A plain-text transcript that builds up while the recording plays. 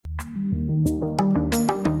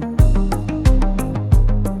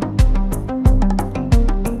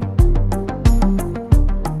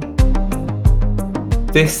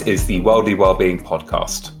This is the Worldly Wellbeing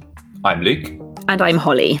Podcast. I'm Luke. And I'm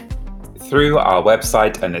Holly. Through our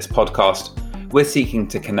website and this podcast, we're seeking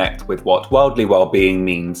to connect with what worldly well-being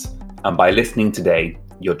means, and by listening today,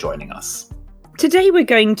 you're joining us. Today we're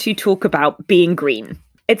going to talk about being green.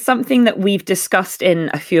 It's something that we've discussed in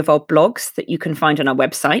a few of our blogs that you can find on our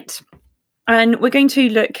website. And we're going to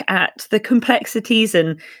look at the complexities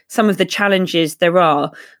and some of the challenges there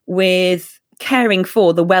are with caring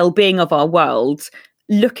for the well-being of our world,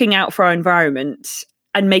 looking out for our environment,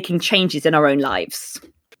 and making changes in our own lives.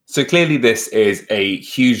 So clearly this is a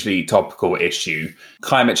hugely topical issue.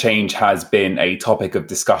 Climate change has been a topic of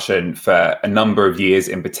discussion for a number of years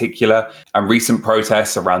in particular, and recent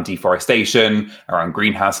protests around deforestation, around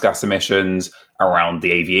greenhouse gas emissions, around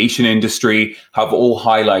the aviation industry have all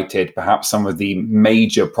highlighted perhaps some of the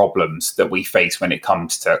major problems that we face when it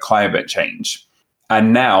comes to climate change.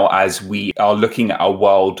 And now, as we are looking at a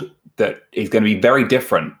world that is going to be very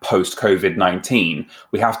different post-COVID-19,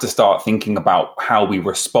 we have to start thinking about how we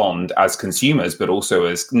respond as consumers, but also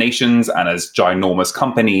as nations and as ginormous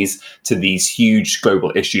companies to these huge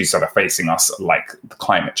global issues that are facing us, like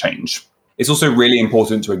climate change. It's also really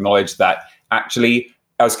important to acknowledge that actually,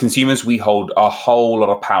 as consumers, we hold a whole lot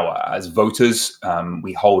of power. As voters,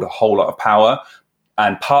 we hold a whole lot of power.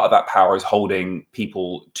 And part of that power is holding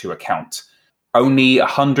people to account. Only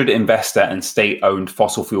 100 investor and state-owned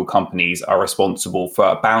fossil fuel companies are responsible for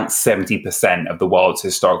about 70% of the world's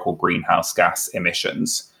historical greenhouse gas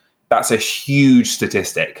emissions. That's a huge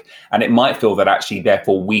statistic. And it might feel that actually,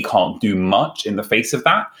 therefore, we can't do much in the face of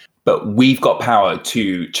that. But we've got power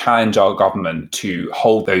to challenge our government to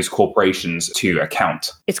hold those corporations to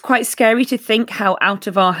account. It's quite scary to think how out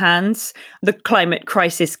of our hands the climate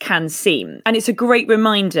crisis can seem. And it's a great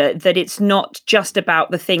reminder that it's not just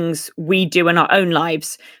about the things we do in our own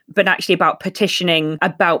lives, but actually about petitioning,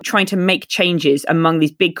 about trying to make changes among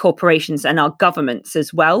these big corporations and our governments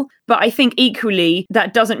as well. But I think equally,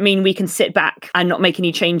 that doesn't mean we can sit back and not make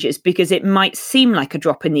any changes, because it might seem like a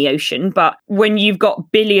drop in the ocean. But when you've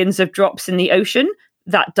got billions of drops in the ocean,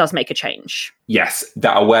 that does make a change. Yes,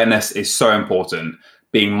 that awareness is so important.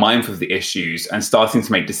 Being mindful of the issues and starting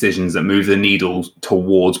to make decisions that move the needle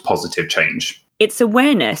towards positive change. It's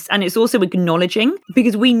awareness, and it's also acknowledging,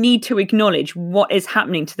 because we need to acknowledge what is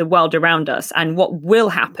happening to the world around us and what will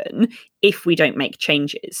happen if we don't make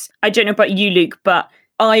changes. I don't know about you, Luke, but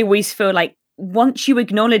I always feel like once you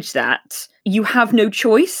acknowledge that, you have no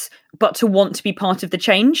choice but to want to be part of the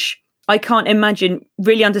change. I can't imagine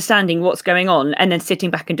really understanding what's going on and then sitting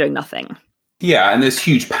back and doing nothing. Yeah, and there's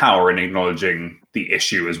huge power in acknowledging the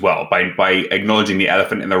issue as well. By acknowledging the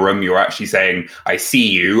elephant in the room, you're actually saying, I see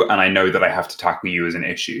you and I know that I have to tackle you as an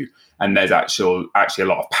issue. And there's actually a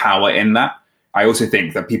lot of power in that. I also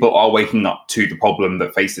think that people are waking up to the problem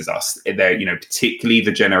that faces us. They're, particularly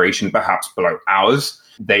the generation perhaps below ours,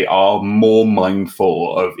 they are more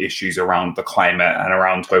mindful of issues around the climate and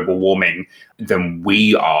around global warming than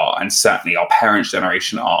we are, and certainly our parents'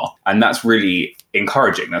 generation are. And that's really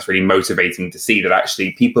encouraging. That's really motivating to see that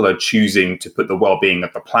actually people are choosing to put the well-being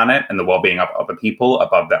of the planet and the well-being of other people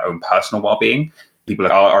above their own personal well-being. People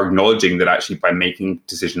are acknowledging that actually by making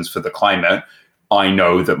decisions for the climate, I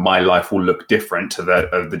know that my life will look different to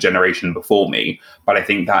the generation before me. But I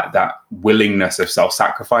think that willingness of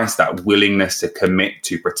self-sacrifice, that willingness to commit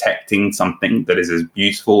to protecting something that is as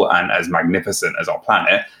beautiful and as magnificent as our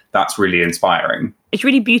planet, that's really inspiring. It's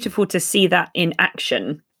really beautiful to see that in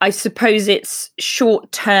action. I suppose it's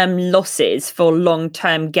short-term losses for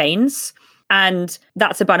long-term gains. And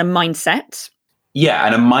that's about a mindset. Yeah,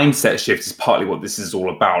 and a mindset shift is partly what this is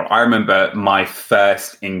all about. I remember my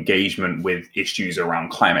first engagement with issues around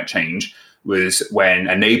climate change was when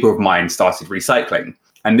a neighbour of mine started recycling.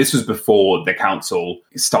 And this was before the council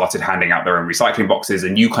started handing out their own recycling boxes.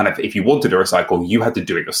 And you if you wanted to recycle, you had to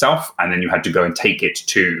do it yourself. And then you had to go and take it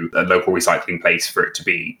to a local recycling place for it to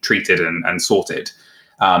be treated and sorted.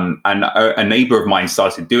 And a neighbour of mine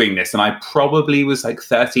started doing this. And I probably was like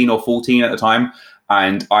 13 or 14 at the time.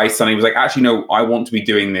 And I suddenly was like, actually, no, I want to be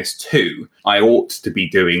doing this too. I ought to be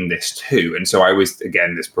doing this too. And so I was,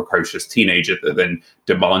 again, this precocious teenager that then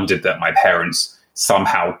demanded that my parents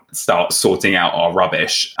somehow start sorting out our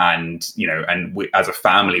rubbish. And, we, as a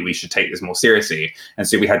family, we should take this more seriously. And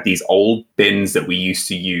so we had these old bins that we used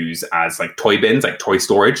to use as like toy bins, like toy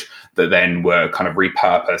storage, that then were kind of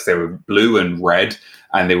repurposed. They were blue and red,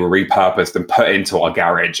 and they were repurposed and put into our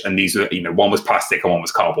garage. And these were, one was plastic and one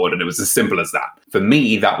was cardboard. And it was as simple as that. For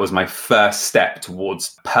me, that was my first step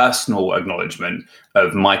towards personal acknowledgement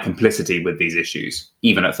of my complicity with these issues,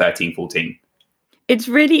 even at 13, 14. It's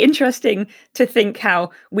really interesting to think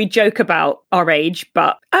how we joke about our age,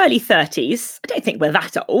 but early 30s, I don't think we're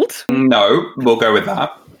that old. No, we'll go with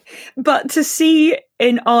that. But to see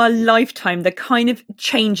in our lifetime the kind of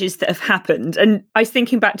changes that have happened. And I was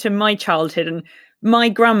thinking back to my childhood and my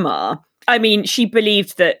grandma. I mean, she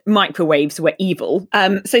believed that microwaves were evil.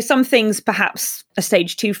 So some things perhaps a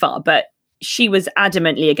stage too far, but she was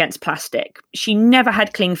adamantly against plastic. She never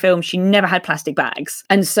had cling film. She never had plastic bags.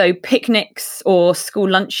 And so picnics or school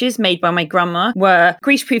lunches made by my grandma were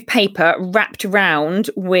greaseproof paper wrapped around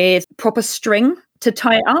with proper string to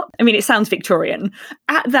tie it up. I mean, it sounds Victorian.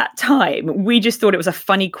 At that time, we just thought it was a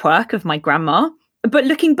funny quirk of my grandma. But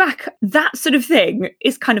looking back, that sort of thing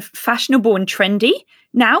is kind of fashionable and trendy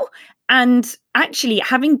now. And actually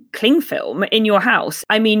having cling film in your house,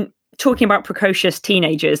 I mean, talking about precocious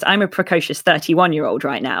teenagers, I'm a precocious 31-year-old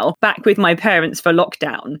right now, back with my parents for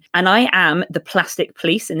lockdown. And I am the plastic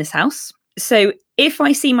police in this house. So if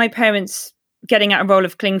I see my parents getting out a roll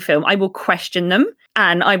of cling film, I will question them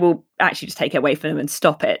and I will actually just take it away from them and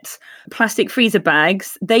stop it. Plastic freezer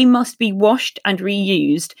bags, they must be washed and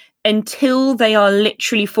reused until they are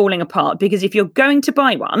literally falling apart. Because if you're going to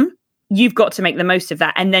buy one, you've got to make the most of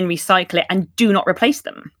that and then recycle it and do not replace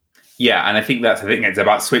them. Yeah, and I think that's the thing. It's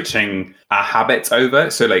about switching our habits over.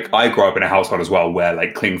 So, like, I grew up in a household as well where,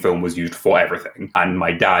 like, cling film was used for everything. And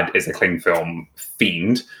my dad is a cling film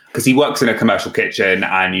fiend because he works in a commercial kitchen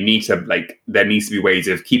and you need to, like, there needs to be ways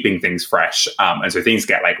of keeping things fresh. And so things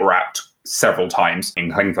get, like, wrapped several times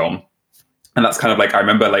in cling film. And that's kind of like, I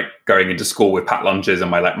remember like going into school with packed lunches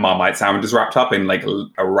and my like Marmite sandwiches wrapped up in like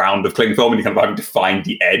a round of cling film and you kind of having to find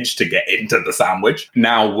the edge to get into the sandwich.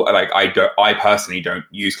 Now, like I personally don't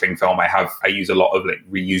use cling film. I use a lot of like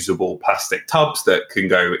reusable plastic tubs that can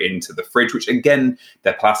go into the fridge, which again,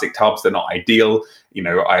 they're plastic tubs. They're not ideal. You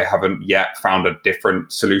know, I haven't yet found a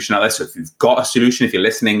different solution out there. So if you've got a solution, if you're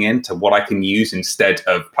listening in to what I can use instead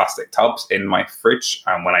of plastic tubs in my fridge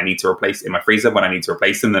when I need to replace in my freezer, when I need to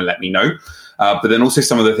replace them, then let me know. But then also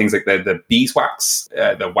some of the things like the beeswax,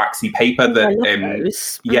 the waxy paper that,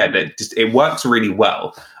 that just, it works really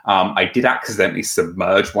well. I did accidentally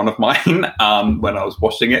submerge one of mine when I was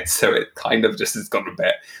washing it. So it kind of just has got a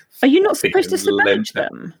bit. Are you not supposed to submerge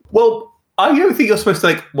them? Well, I don't think you're supposed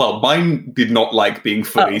to mine did not like being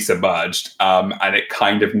fully submerged. And it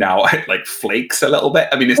kind of now like flakes a little bit.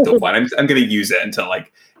 I mean, it's still fine. I'm going to use it until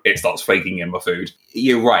like it starts flaking in my food.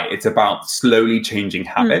 You're right. It's about slowly changing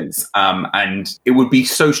habits. And it would be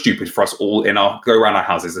so stupid for us all go around our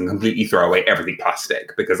houses and completely throw away everything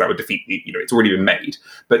plastic because that would defeat, it's already been made.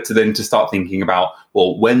 But to start thinking about,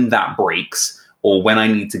 well, when that breaks or when I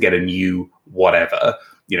need to get a new whatever,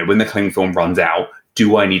 when the cling film runs out,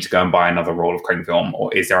 do I need to go and buy another roll of cling film,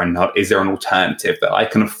 or is there an alternative that I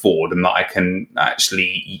can afford and that I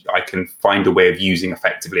can find a way of using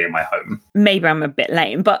effectively in my home? Maybe I'm a bit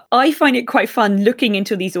lame, but I find it quite fun looking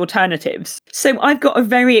into these alternatives. So I've got a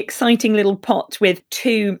very exciting little pot with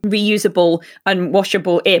 2 reusable and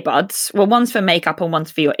washable earbuds. Well, one's for makeup and one's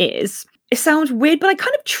for your ears. It sounds weird, but I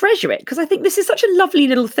kind of treasure it because I think this is such a lovely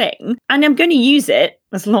little thing and I'm going to use it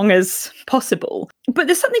as long as possible. But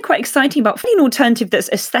there's something quite exciting about finding an alternative that's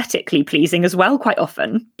aesthetically pleasing as well quite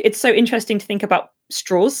often. It's so interesting to think about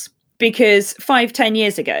straws because 5-10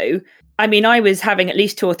 years ago, I mean, I was having at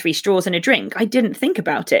least 2 or 3 straws in a drink. I didn't think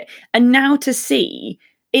about it. And now to see,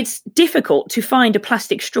 it's difficult to find a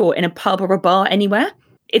plastic straw in a pub or a bar anywhere.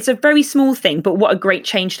 It's a very small thing, but what a great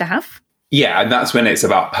change to have. Yeah, and that's when it's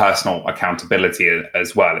about personal accountability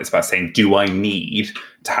as well. It's about saying, do I need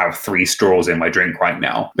to have 3 straws in my drink right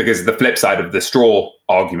now? Because the flip side of the straw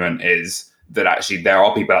argument is that actually there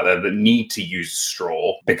are people out there that need to use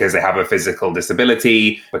straw because they have a physical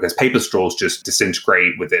disability, because paper straws just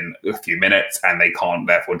disintegrate within a few minutes and they can't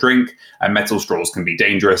therefore drink. And metal straws can be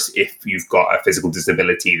dangerous if you've got a physical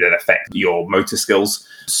disability that affect your motor skills.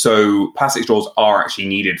 So plastic straws are actually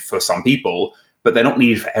needed for some people, but they're not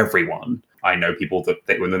needed for everyone. I know people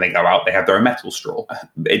that when they go out, they have their own metal straw.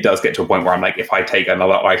 It does get to a point where I'm like, if I take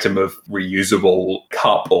another item of reusable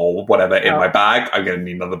cup or whatever in my bag, I'm going to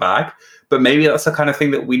need another bag. But maybe that's the kind of thing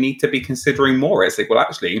that we need to be considering more. It's like, well,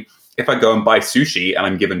 actually, if I go and buy sushi and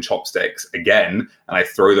I'm given chopsticks again, and I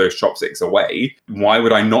throw those chopsticks away, why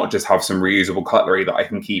would I not just have some reusable cutlery that I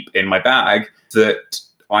can keep in my bag that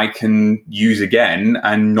I can use again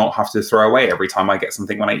and not have to throw away every time I get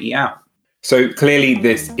something when I eat out? So clearly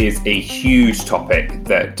this is a huge topic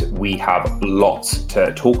that we have lots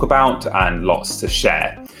to talk about and lots to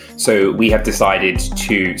share. So we have decided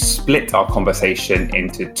to split our conversation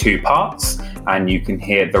into 2 parts, and you can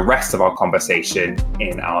hear the rest of our conversation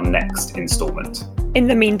in our next instalment. In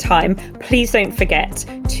the meantime, please don't forget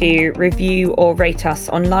to review or rate us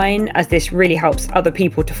online, as this really helps other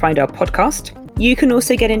people to find our podcast. You can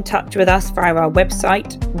also get in touch with us via our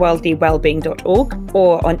website, worldlywellbeing.org,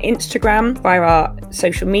 or on Instagram via our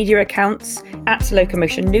social media accounts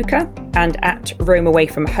 @LocomotionLuca and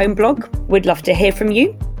 @RoamAwayFromHome blog. We'd love to hear from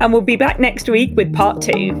you, and we'll be back next week with part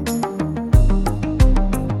 2.